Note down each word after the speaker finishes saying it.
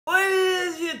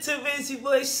YouTube? It's your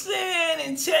boy Slim,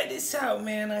 and check this out,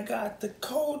 man. I got the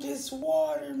coldest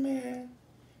water, man.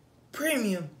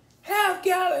 Premium, half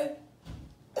gallon.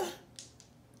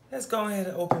 Let's go ahead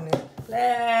and open it.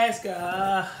 Let's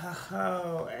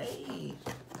go. Hey.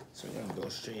 So we're gonna go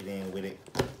straight in with it.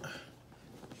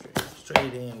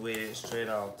 Straight in with it, straight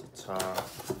off the top.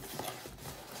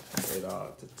 Straight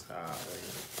off the top.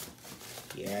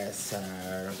 Yes,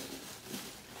 sir.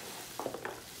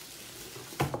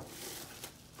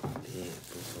 Big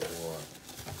boy.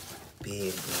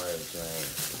 Big boy drink.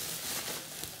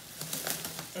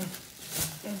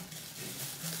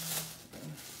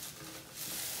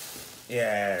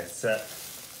 Yes, sir.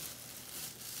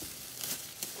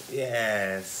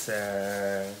 Yes,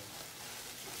 sir.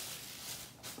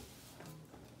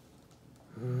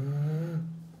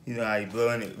 You know how you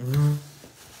blowing it?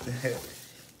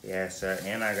 Yes, sir.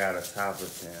 And I got a topper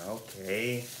tin.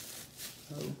 Okay.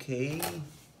 Okay.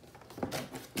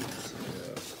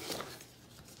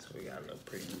 So we got a little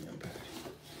premium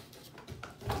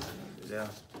pack. Yeah.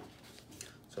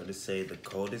 So they say the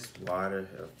coldest water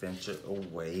adventure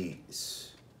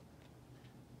awaits.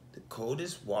 The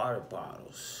coldest water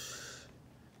bottles.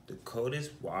 The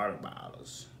coldest water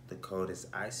bottles. The coldest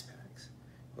ice packs.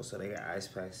 Also, they got ice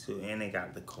packs too, and they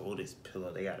got the coldest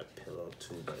pillow. They got a pillow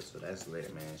too, but so that's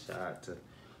lit, man. Shout out to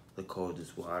the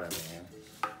coldest water, man.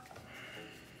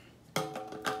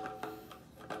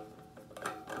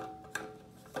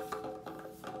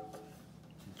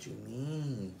 What you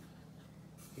mean?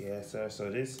 Yeah, sir. So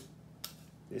this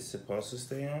supposed to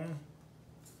stay on?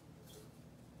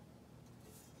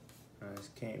 No, this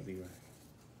can't be right.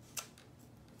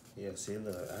 Yeah, see,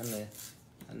 look, I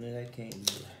know that can't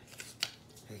be right.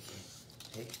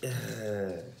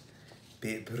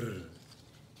 Big brr.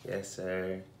 Yes,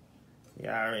 sir.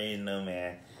 Y'all already know,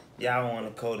 man. Y'all want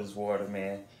the coldest water,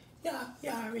 man. Y'all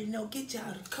already know. Get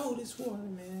y'all the coldest water,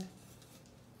 man.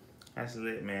 That's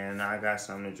lit, man. Now I got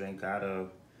something to drink out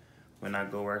of when I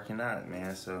go working out,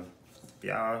 man. So if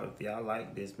y'all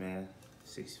like this, man,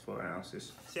 64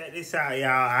 ounces. Check this out,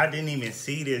 y'all. I didn't even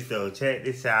see this though. Check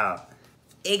this out.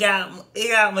 It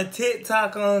got my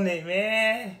TikTok on it,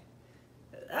 man.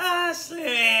 Slim,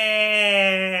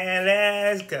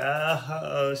 let's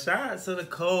go. Shout out to the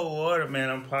cold water, man.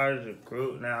 I'm part of the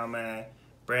group now, man.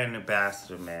 Brand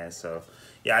ambassador, man. So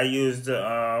yeah, I use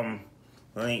the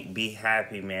link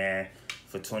BeHappy, man,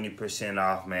 for 20%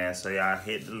 off, man. So y'all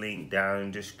hit the link down in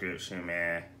the description,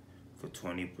 man, for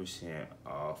 20%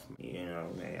 off. You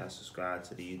know, man, y'all subscribe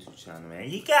to the YouTube channel, man.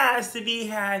 You guys to be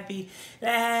happy.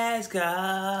 Let's go.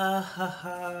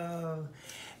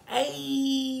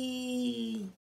 Hey.